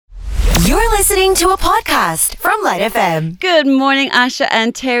listening to a podcast from LITE FM. Good morning, Asha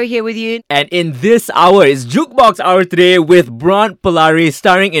and Terry here with you. And in this hour is Jukebox Hour today with Bront, Palarae,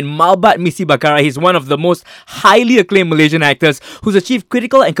 starring in Malbat Misi Bakara. He's one of the most highly acclaimed Malaysian actors who's achieved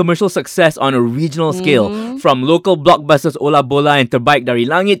critical and commercial success on a regional scale. From local blockbusters Ola Bola and Terbaik Dari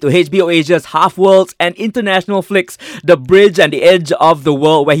Langit to HBO Asia's Half Worlds and international flicks The Bridge and the Edge of the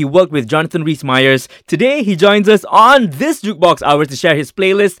World, where he worked with Jonathan Rhys-Meyers. Today, he joins us on this Jukebox Hour to share his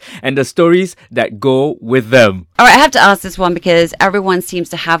playlist and the stories that go with them. All right, I have to ask this one because everyone seems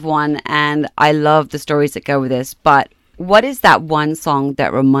to have one and I love the stories that go with this. But what is that one song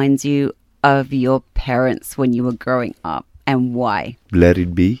that reminds you of your parents when you were growing up and why? Let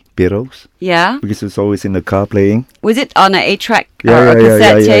It Be, Beatles. Yeah? Because it's always in the car playing. Was it on an 8-track or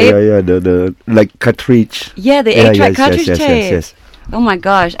cassette tape? Yeah, the like cartridge. Yeah, the 8-track cartridge tape. Yes. Oh my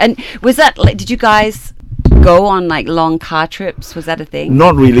gosh. And was that, like, did you guys go on like long car trips? Was that a thing?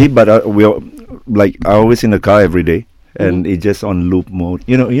 Not really, but I always in the car every day. And it's just on loop mode.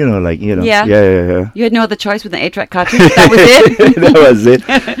 You know. Yeah. Yeah. You had no other choice with an 8-track cartridge? That was it? That was it.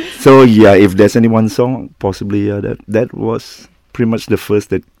 So, yeah, if there's any one song, possibly that was pretty much the first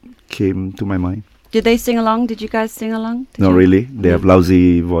that came to my mind. Did they sing along? Did you guys sing along? Not really. They have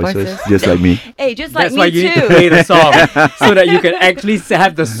lousy voices, just like me. Hey, just like That's me why you too. need to play the song so that you can actually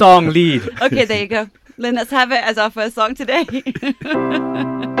have the song lead. Okay, there you go. Then let's have it as our first song today.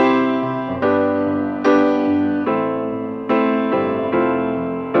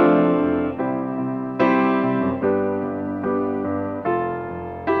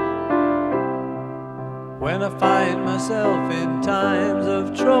 When I find myself in times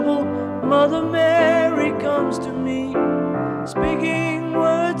of trouble, Mother Mary comes to me, speaking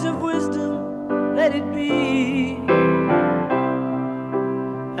words of wisdom, let it be.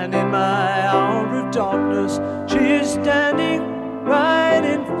 And in my hour of darkness, she is standing right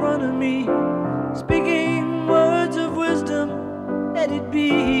in front of me, speaking words of wisdom, let it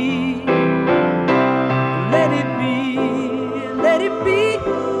be. Let it be, let it be,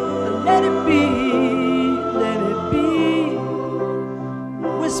 let it be.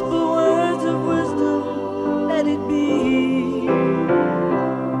 Whisper words of wisdom, let it be.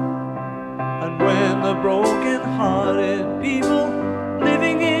 And when the broken-hearted people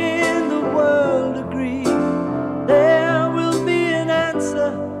living in the world agree, there will be an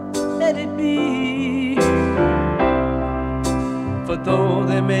answer, let it be. For though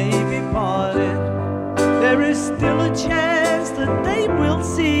they may be parted, there is still a chance that they will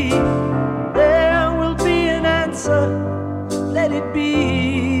see. There will be an answer, let it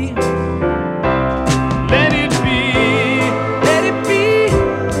be. Let it be, let it be,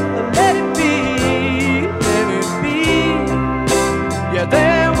 let it be, let it be. Yeah,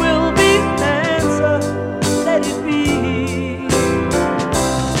 there will be an answer, let it be.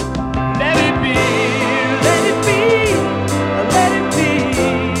 Let it be, let it be, let it be,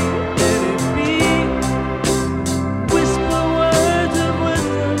 let it be. Whisper words of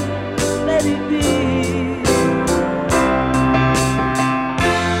wisdom, let it be.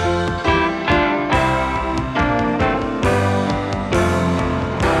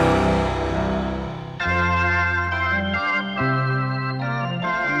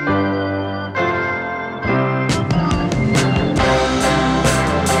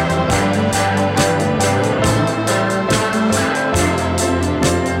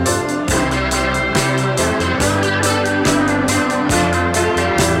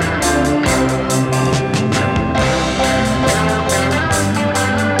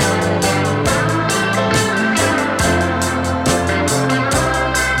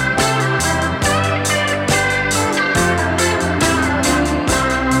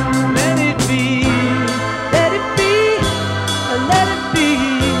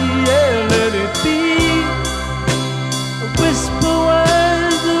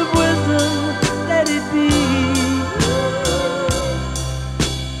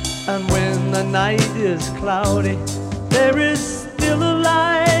 Cloudy, there is still a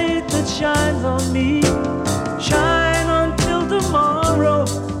light that shines on me. Shine until tomorrow,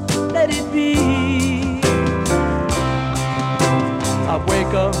 let it be. I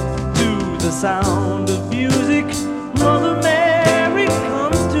wake up to the sound of music. Mother Mary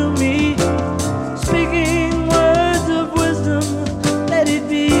comes to me, speaking words of wisdom, let it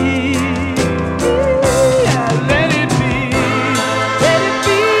be.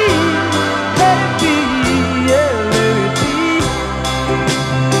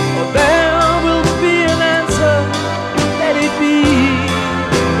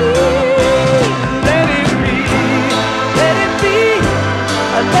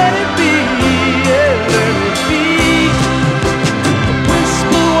 Let it be,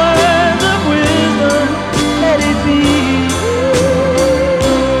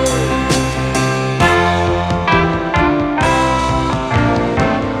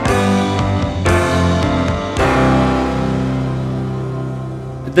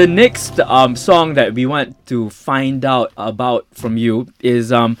 The next song that we want to find out about from you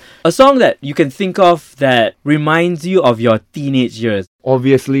is a song that you can think of that reminds you of your teenage years.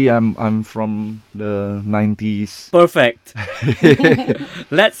 Obviously, I'm from the 90s. Perfect.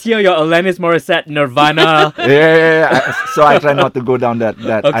 Let's hear your Alanis Morissette Nirvana. Yeah. So I try not to go down that.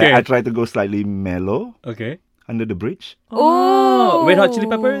 Okay. I try to go slightly mellow. Okay. Under the Bridge. Oh, Red Hot Chili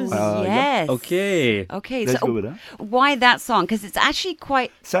Peppers? Yes. Okay. Okay. Let's So, go with that. why that song? Because it's actually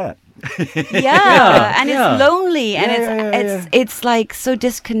quite Sad. and yeah. it's lonely, and Yeah. it's like so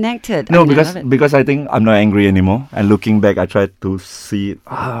disconnected. No, I mean, I love it. because I think I'm not angry anymore. And looking back, I tried to see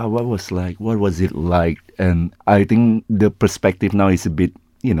what was it like, and I think the perspective now is a bit,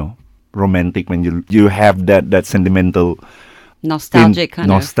 romantic when you have that sentimental, nostalgic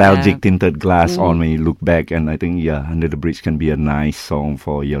tinted glass on when you look back. And I think Under the Bridge can be a nice song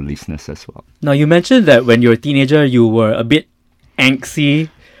for your listeners as well. Now, you mentioned that when you were a teenager, you were a bit angsty.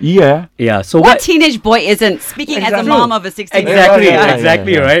 Yeah. Yeah. So What teenage boy isn't? Speaking as a Exactly. mom of a 16-year-old. Exactly, Yeah.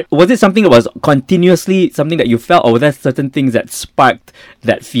 exactly, Yeah. right? Was it something that was continuously something that you felt, or were there certain things that sparked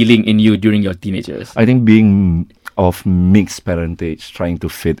that feeling in you during your teenage years? I think being of mixed parentage, trying to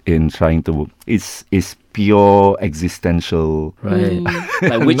fit in, it's pure existential. Right.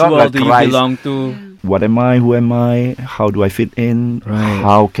 Like which Not world like do you Christ. belong to? What am I? Who am I? How do I fit in? Right.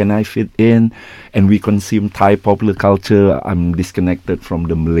 How can I fit in? And we consume Thai popular culture. I'm disconnected from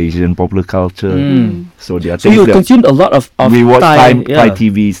the Malaysian popular culture. So there are So things you that consumed a lot of we watch Thai yeah.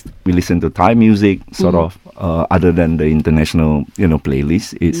 TVs. We listen to Thai music, sort of. Other than the international,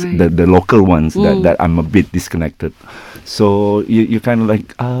 playlist, it's Right. the local ones that I'm a bit disconnected. So you kind of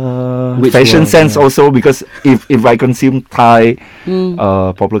like Which fashion one? sense Yeah. also, because if I consume Thai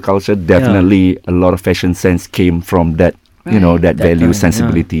popular culture, definitely a lot of fashion sense came from that, that That value, kind, yeah.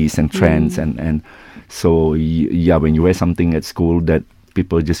 sensibilities and trends, and so when you wear something at school that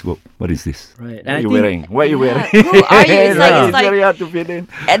people just go, what is this? Right. What And I are you think- wearing? What are you wearing? Who are you? It's like- Yeah. it's like- very hard to fit in.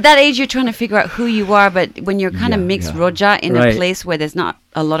 At that age, you're trying to figure out who you are, but when you're kind of Yeah, mixed yeah. Rojak in Right. a place where there's not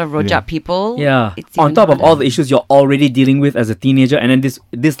a lot of Rojak Yeah. people, Yeah. it's On even top of harder. all the issues you're already dealing with as a teenager, and then this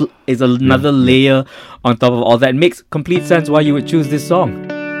is another layer on top of all that. It makes complete sense why you would choose this song.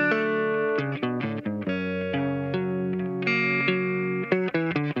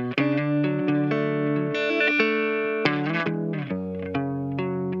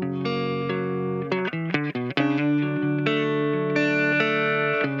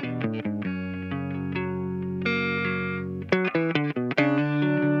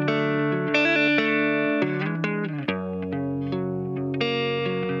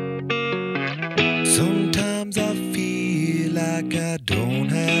 Sometimes I feel like I don't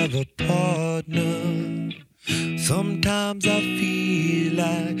have a partner. Sometimes I feel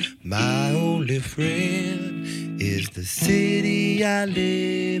like my only friend is the city I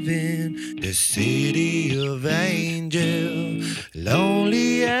live in, the city of angel.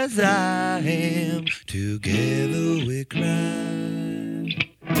 Lonely as I am, together we cry.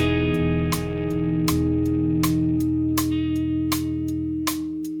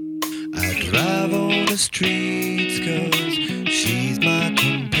 I drive on the streets 'cause she's my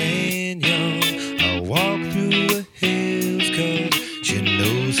companion. I walk through the hills 'cause she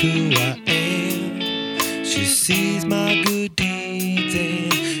knows who I am. She sees my good deeds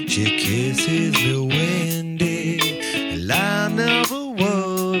and she kisses me when day. And I never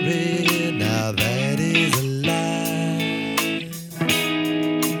worry, now that is a lie.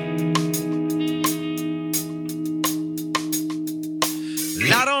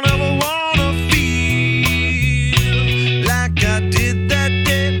 I don't ever wanna feel like I did that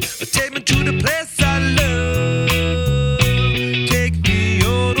day. Take me to the place I love. Take me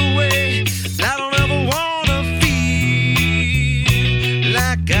all the way. I don't ever wanna feel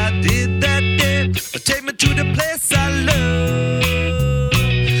like I did that day. Take me to the place I love.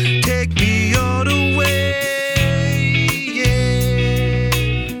 Take me all the way. Yeah,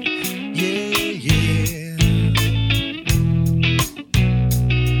 yeah, yeah.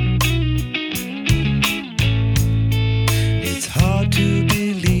 It's hard to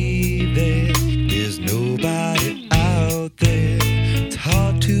believe that there's nobody out there. It's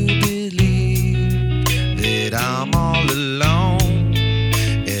hard to believe that I'm all alone.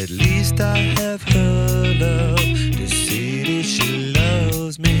 At least I have her love to see that she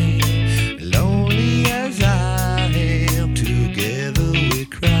loves me. Lonely as I am, together we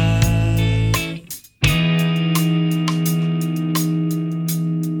cry.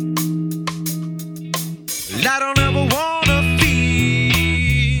 I don't ever wanna feel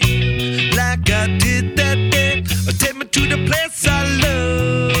like I did that day. Take me to the place I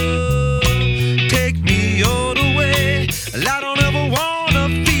love. Take me all the way. I don't ever wanna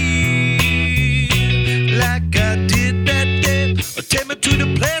feel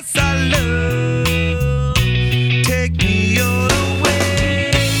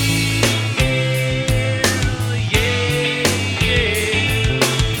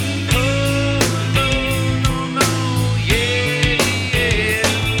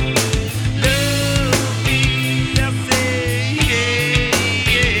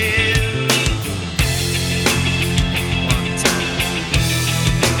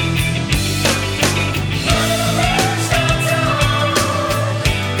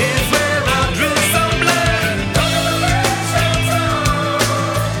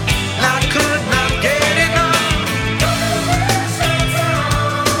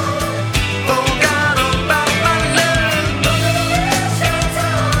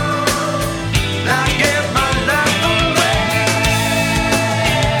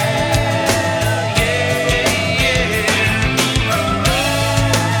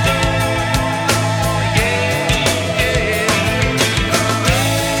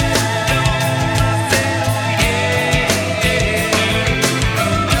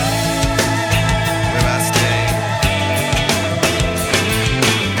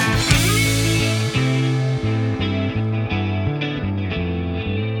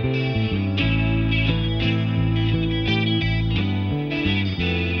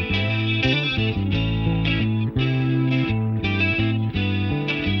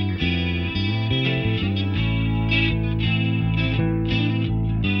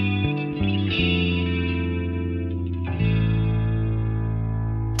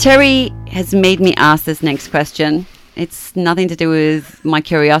Terry has made me ask this next question. It's nothing to do with my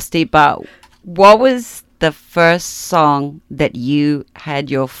curiosity, but what was the first song that you had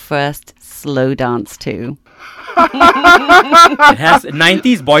your first slow dance to? It has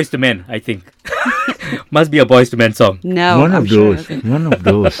 90s Boys to Men, I think. Must be a Boys to Men song. No, One I'm of sure those. it wasn't. One of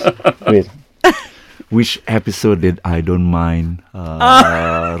those. Wait. Which episode did I Don't Mind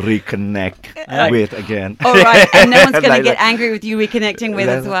reconnect with again? All right, and no one's going to Like get that. angry with you reconnecting with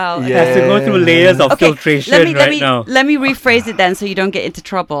as well. Yeah. Has to go through layers of filtration now. Let me rephrase it then so you don't get into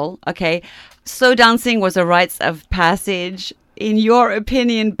trouble, okay? Slow dancing was a rites of passage. In your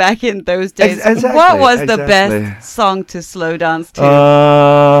opinion, back in those days, Exactly, what was the exactly. best song to slow dance to?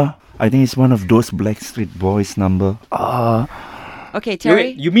 I think it's one of those Blackstreet Boys number. Okay,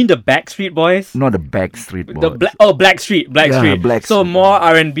 Terry? You mean the Backstreet Boys? Not the Backstreet Boys. The Blackstreet. Yeah, Blackstreet. So more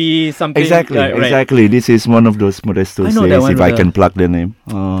R&B something. Exactly, right. exactly. This is one of those Modesto I know that says, one if with I the- can plug the name.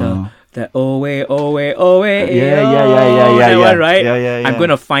 The oh way, oh way, oh way. Yeah, that one, right? Yeah. I'm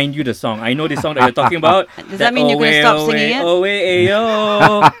gonna find you the song. I know the song that you're talking about. Does that mean you're gonna stop singing it? Oh way,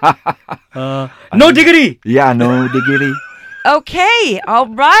 ayo. No diggity. Yeah, no diggity. Okay, all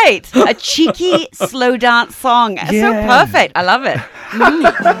right. A cheeky slow dance song. So Yeah. perfect. I love it.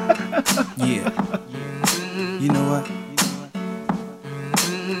 Yeah. You know what?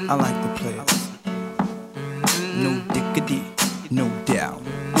 I like the players. No diggity, no doubt.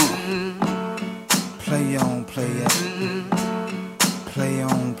 Play on, play it. Play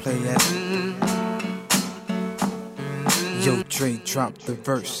on, play it. Yo, Dre, drop the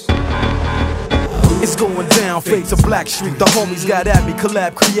verse. It's going down, fade to Black Street. The homies got at me,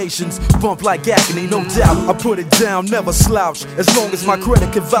 collab creations. Bump like agony, no doubt. I put it down, never slouch. As long as my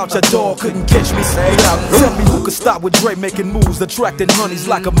credit can vouch, a dog couldn't catch me, say out. Tell me who could stop with Dre making moves, attracting honeys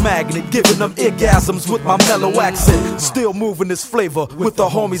like a magnet, giving them orgasms with my mellow accent. Still moving this flavor with the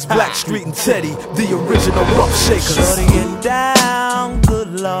homies Black Street and Teddy, the original rough shakers. Shorty get down,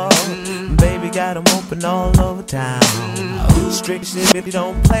 good lord. Baby got 'em open all over town. Strict shit if you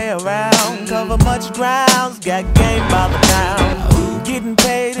don't play around. Cover much grounds, got game by the pound. Getting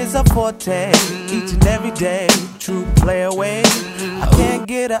paid is a forte, each and every day. True play away. I can't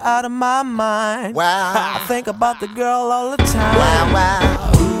get her out of my mind. Wow. I think about the girl all the time.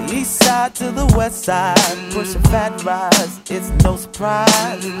 Wow. East side to the west side, pushing fat rides, it's no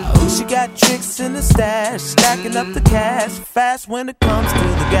surprise. She got tricks in the stash, stacking up the cash, fast when it comes to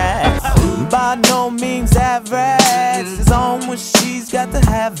the gas. By no means average, it's on when she's got to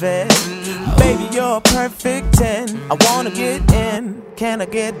have it. Baby, you're a perfect 10, I wanna get in, can I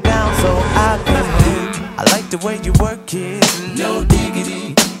get down so I can win? I like the way you work it, no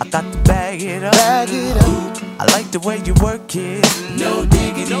diggity, I got to bag it up. I like the way you work it, no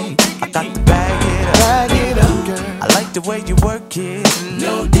diggity, I got to bag it up. Girl. I like the way you work it,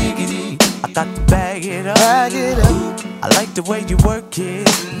 no diggity, I got to bag it up. I like the way you work it,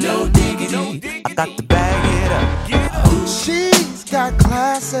 no diggity, I got to bag it up. She's got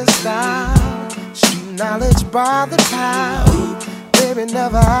class and style, street knowledge by the pound. Baby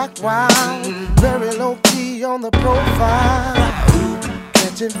never act wild, very low key on the profile.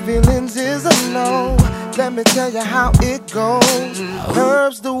 Catching feelings is a no. Let me tell you how it goes.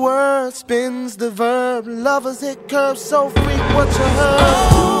 Herbs the word, spins the verb. Lovers hit curves so freak what you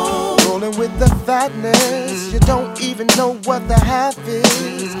heard. Rolling with the fatness, you don't even know what the half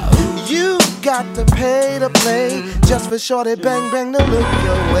is. You got to pay to play, just for shorty bang bang to look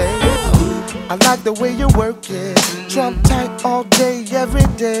your way. I like the way you work it, Trump tight all day, every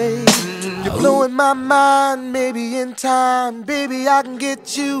day. You're blowing my mind, maybe in time, baby, I can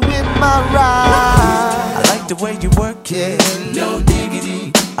get you in my ride. I like the way you work it, no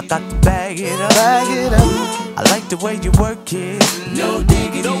diggity, I got to bag it up. I like the way you work it, no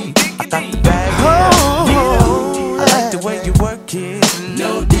diggity, I got to bag it up. I like the way you work it,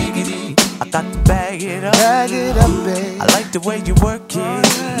 no diggity, I got to bag it up. Babe. I like the way you work it,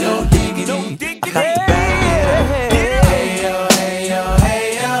 no diggity, I got to bag it up. Hey yo, hey yo,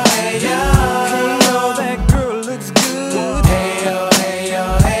 hey yo, hey yo. Hey yo, that girl looks good. Hey yo, hey yo,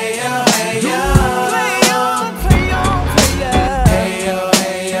 hey yo, hey yo. Play on, play on, play on. Hey yo,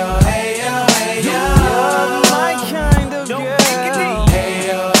 hey yo, hey yo, hey yo. You're my kind of girl. Hey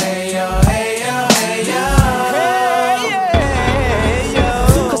yo, hey yo, hey yo, hey yo. Hey yo.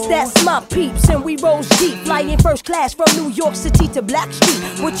 'Cause that's my peeps, and we rose deep, flying first class from New York City to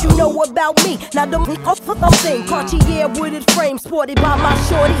Blackstreet. What you know about me? Now don't thing. Cartier wooded frame sported by my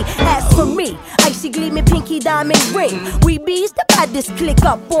shorty. As for me, icy gleaming pinky diamond ring. We bees the baddest click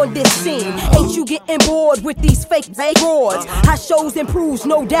up on this scene. Ain't you getting bored with these fake broads? How shows improves,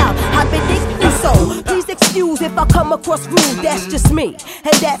 no doubt. I've been thinking so. Please excuse if I come across rude. That's just me,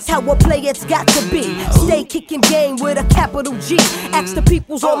 and that's how a player's got to be. Stay kicking game with a capital G. Ask the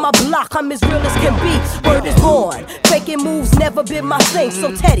peoples on my block, I'm as real as can be. Word is born. Faking moves never been my thing.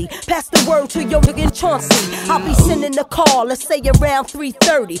 So Teddy, pass the word to your nigga Chauncey. I'll be sending a call, let's say around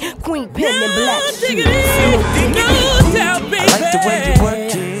 3:30. Queen Pen and Black Shoes. I like the way you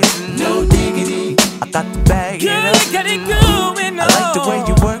work it. No diggity. I got to bag it up. Got it going on. I like the way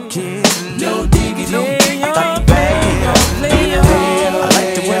you work it. No diggity. I got to bag it up. I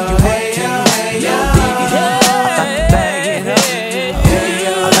like the way you work it. No diggity. I got to bag it up.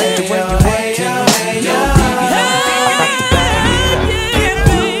 I like the way you work it. No diggity. I got to bag it up.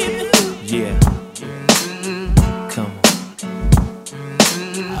 Yeah. Come on.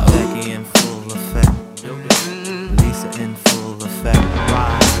 Becky in full effect. Lisa in full effect.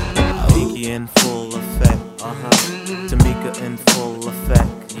 Pinky in full effect. Tamika in full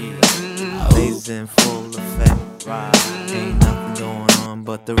effect. Lazy in full effect. Ain't nothing going on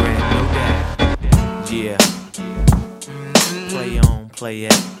but the red. Yeah. Play on, play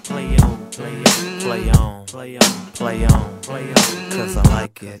it. Play on, play it. Play on, play on, play on, play on. Cause I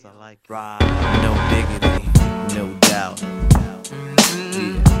like it. No diggity, no doubt.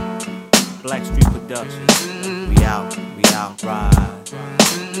 Yeah. Blackstreet Productions. We out, we out.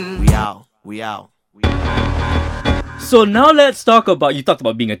 We out, we out. So now let's talk about, you talked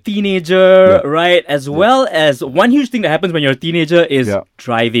about being a teenager, right? As well as one huge thing that happens when you're a teenager is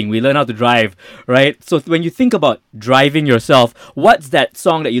driving. We learn how to drive, right? So when you think about driving yourself, what's that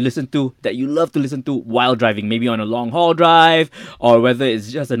song that you listen to, that you love to listen to while driving? Maybe on a long haul drive, or whether it's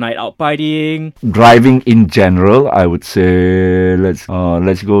just a night out partying. Driving in general, I would say let's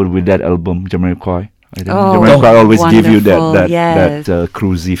go with that album, Jamiroquai. I think Jamiroquai always give you that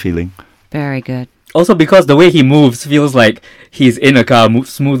cruisy feeling. Very good. Also because the way he moves feels like he's in a car,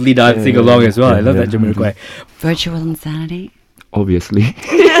 smoothly dancing along as well. I love that Jamiroquai. Virtual insanity? Obviously.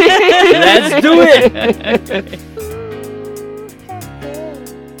 Let's do it!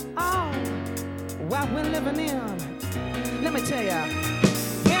 What we're living in, let me tell ya.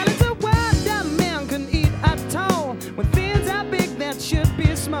 And it's a world that man can eat at all. When things are big that should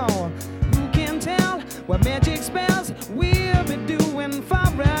be small. Who can tell what magic spells we'll be doing for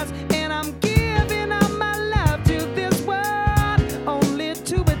us? And I'm giving all my love to this world, only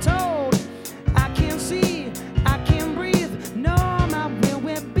to be told I can't see, I can't breathe, no, my will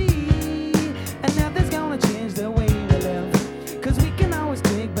will be. And nothing's gonna change the way we live, cause we can always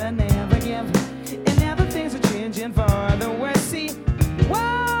take but never give. And now the things are changing for the worse. See,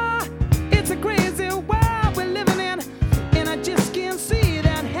 whoa, it's a crazy world we're living in, and I just can't see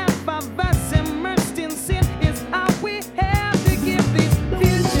that half of us immersed in sin is all we have to give these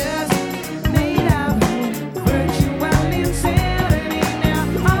futures made of virtual insanity. Now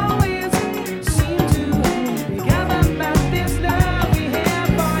always seem to be governed by this love we have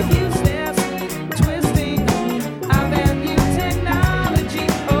for useless twisting of that new technology.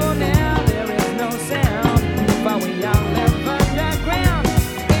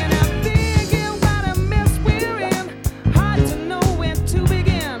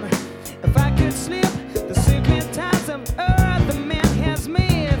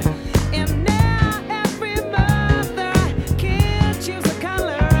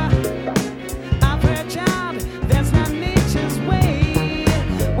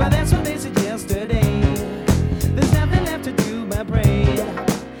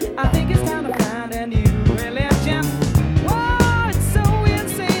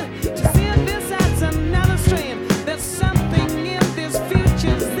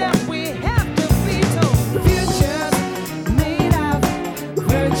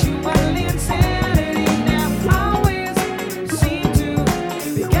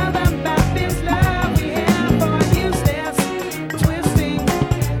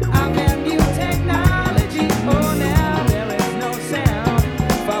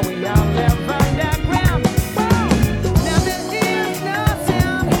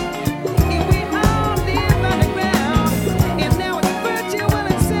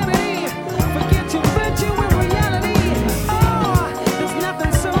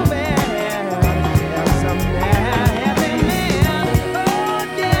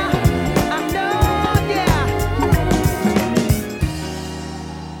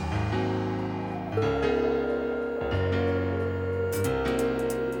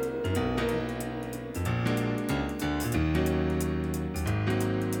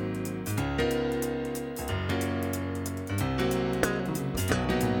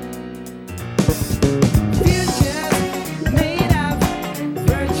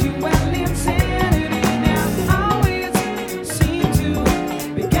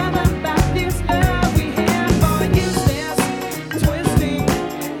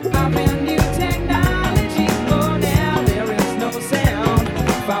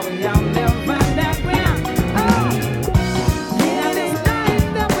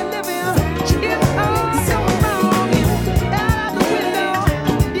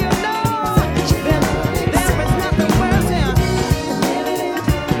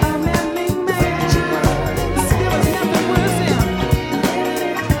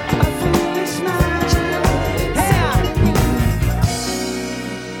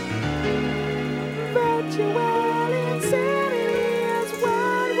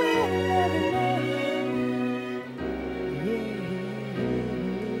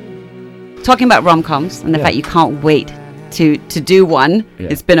 talking about rom-coms and the fact you can't wait to do one. Yeah.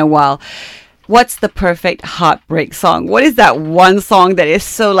 It's been a while. What's the perfect heartbreak song? What is that one song that is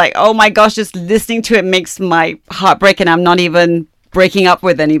so like, oh my gosh, just listening to it makes my heart break and I'm not even breaking up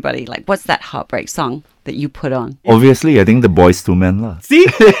with anybody? Like, what's that heartbreak song that you put on? Obviously, I think the Boys to Men lah. See?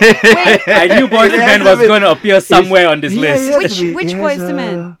 I knew Boys to Men was going to appear somewhere on this list. Which Boys to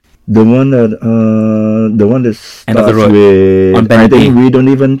Men? The one that End of the starts Road. with, On I Benedict. think we don't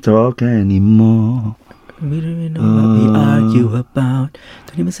even talk anymore. We don't even know what we argue about.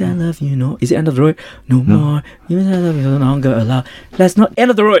 Don't even say I love you, no. Is it End of the Road? No more. Even say I love you no longer allowed. That's not End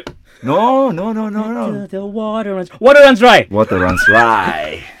of the Road. No. The water runs dry. Water runs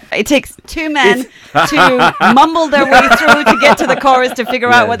dry. It takes two men to mumble their way through to get to the chorus to figure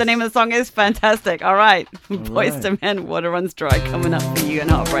out what the name of the song is. Fantastic. All right. Boys to Men, Water Runs Dry coming up for you in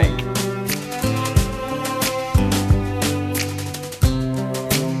Heartbreak.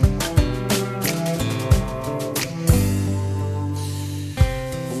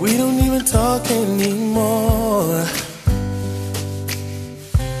 We don't even talk anymore,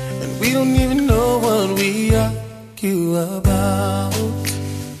 and we don't even know what we argue about.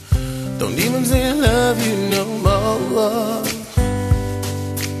 Don't even say I love you no more,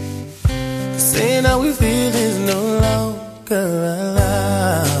 'cause saying how we feel is no longer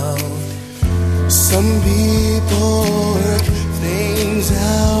allowed. Some people work things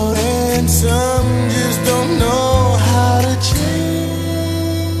out and some just don't know how to change.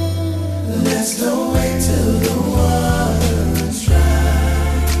 Let's don't wait till the water runs dry.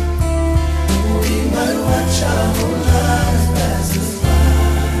 We might watch our whole lives pass us by.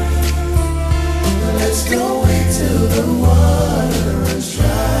 Let's don't wait till the water runs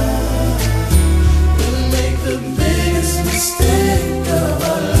dry. We'll make the biggest mistake of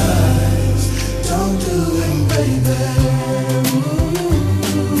our lives. Don't do it, baby.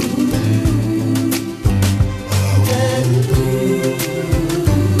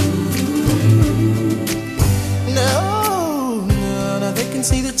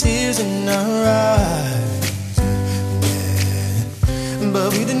 See the tears in our eyes, yeah.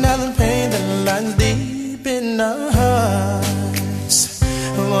 But we deny the pain that lies deep in our hearts.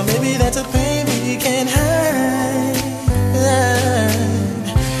 Or maybe that's a pain we can't hide,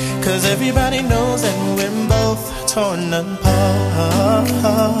 'cause everybody knows that we're both torn apart.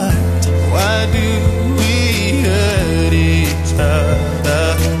 Why do we hurt each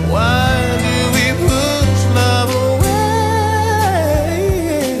other? Why do we push love away?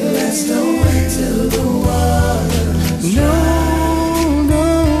 Let's don't wait till the water runs dry. No,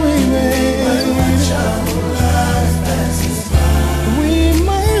 baby. We might watch our whole lives pass us by. We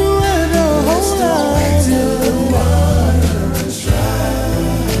might watch our whole lives. Let's don't wait till the water runs dry.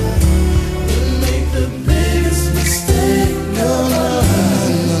 We'll make the biggest mistake of our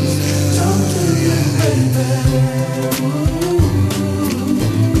lives. Don't do it, baby.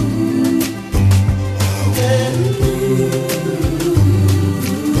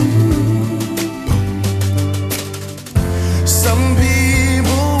 Some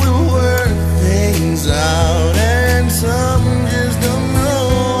people will work things out and some just don't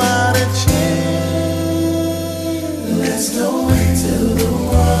know how to change. Let's don't wait till the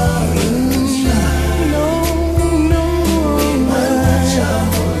water runs dry. No. We might watch our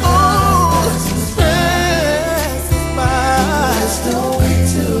whole lives pass us by. Let's don't wait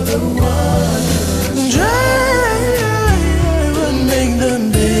till the water runs dry. We'll make the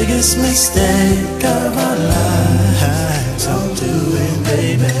biggest mistake of our lives. Don't do it,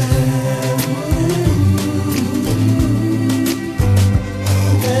 baby.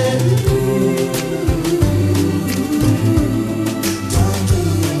 Don't do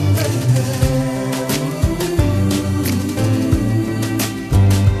it, baby.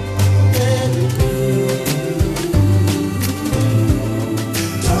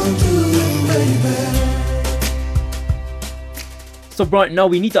 Don't do it, baby. So, Bront, now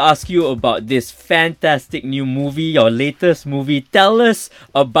we need to ask you about this fantastic new movie, your latest movie. Tell us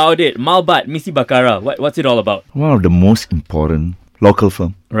about it. Malbat, Misi Bakara. What's it all about? One of the most important local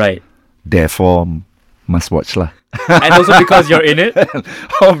film. Right. Therefore, must watch lah. And also because you're in it.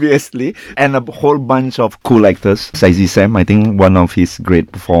 Obviously. And a whole bunch of cool actors. Saisi Sam, I think one of his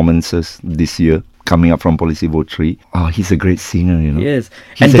great performances this year, coming up from Policy Vote 3. Oh, he's a great singer, you know. Yes.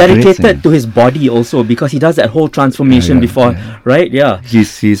 He's And a great singer. dedicated to his body also, because he does that whole transformation before, right? Yeah.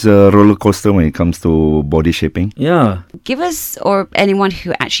 He's a roller coaster when it comes to body shaping. Yeah. Give us, or anyone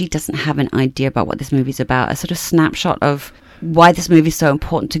who actually doesn't have an idea about what this movie's about, a sort of snapshot of why this movie is so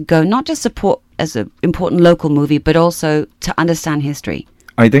important to go, not just support as an important local movie, but also to understand history.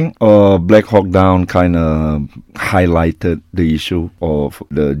 I think Black Hawk Down kind of highlighted the issue of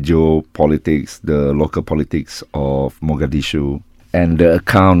the geopolitics, the local politics of Mogadishu, and the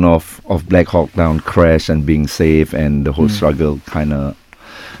account of Black Hawk Down crash and being saved, and the whole struggle kind of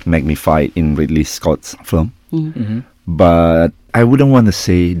magnified in Ridley Scott's film. But I wouldn't want to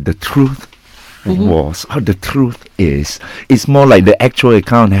say the truth was, or the truth is. It's more like the actual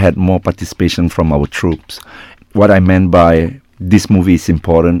account had more participation from our troops. What I meant by this movie is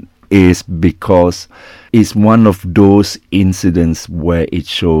important is because it's one of those incidents where it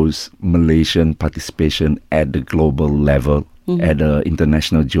shows Malaysian participation at the global level, at the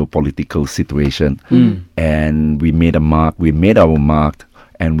international geopolitical situation. And we made our mark,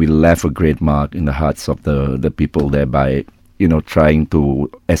 and we left a great mark in the hearts of the people there by, trying to,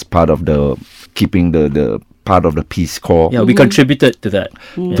 as part of the, keeping the part of the Peace Corps. Yeah, we contributed to that.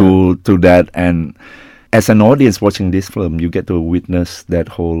 To that. And as an audience watching this film, you get to witness that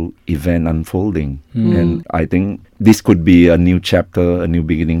whole event unfolding. And I think this could be a new chapter, a new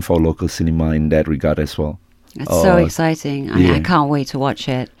beginning for local cinema in that regard as well. It's so exciting. I can't wait to watch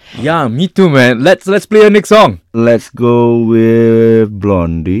it. Yeah, me too, man. Let's play our next song. Let's go with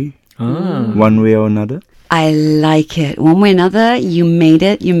Blondie. One Way or Another. I like it. One way or another, you made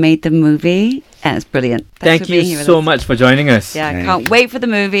it. You made the movie. And it's brilliant. Thank you so much for joining us. Yeah, I can't wait for the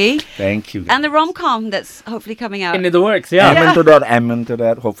movie. Thank you. And the rom-com that's hopefully coming out. In the works, yeah. Amen to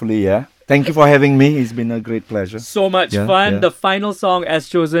that, hopefully, yeah. Thank you for having me. It's been a great pleasure. So much fun. The final song as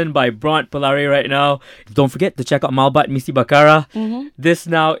chosen by Bront Palarae right now. Don't forget to check out Malbat Misi Bakara. This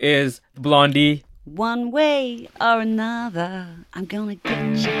now is Blondie. One way or another, I'm gonna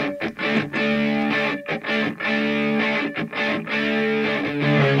get you.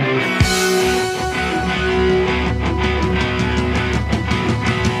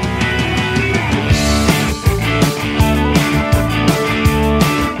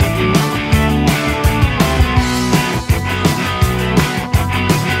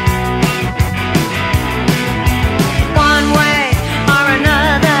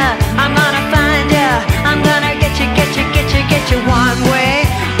 One way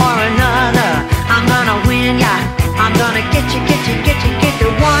or another, I'm gonna win ya. I'm gonna get you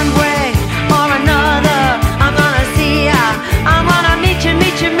one way or another. I'm gonna see ya. I'm gonna meet you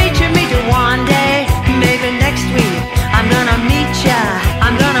one day, maybe next week. I'm gonna meet ya.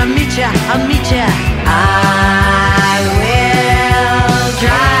 I'll meet ya. I will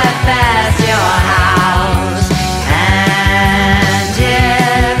drive past your house, and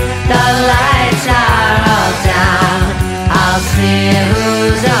if the lights are all down, I'll see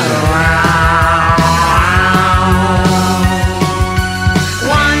who's around.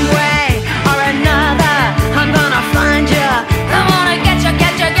 One way or another, I'm gonna find you. I'm gonna get you.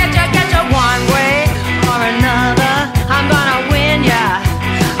 One way or another, I'm gonna win ya.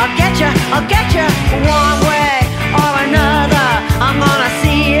 I'll get you. One way or another, I'm gonna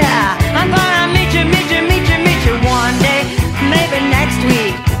see ya. I'm gonna meet you one day, maybe next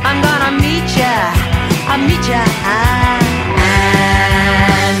week. I'm gonna meet ya. I'll meet ya.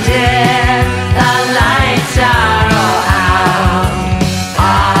 And yeah.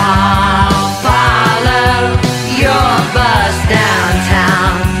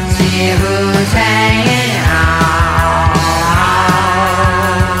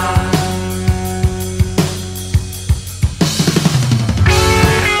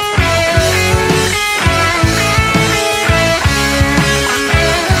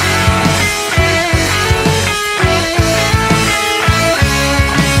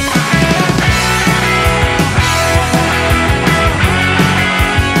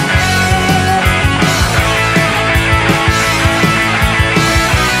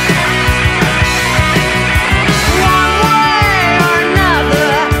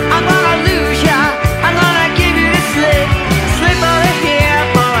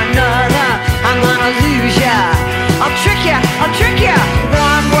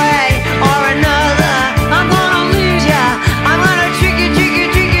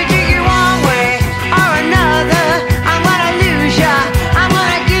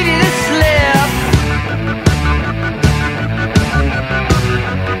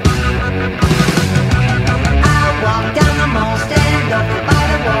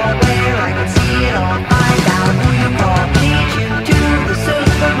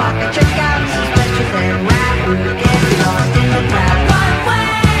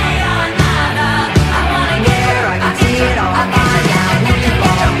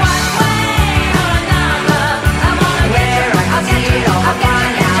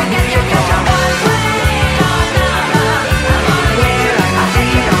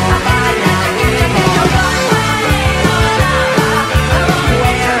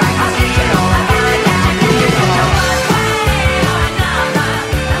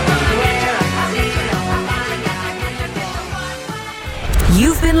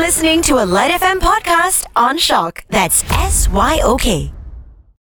 listening to a LITE FM podcast on Shock. That's SYOK.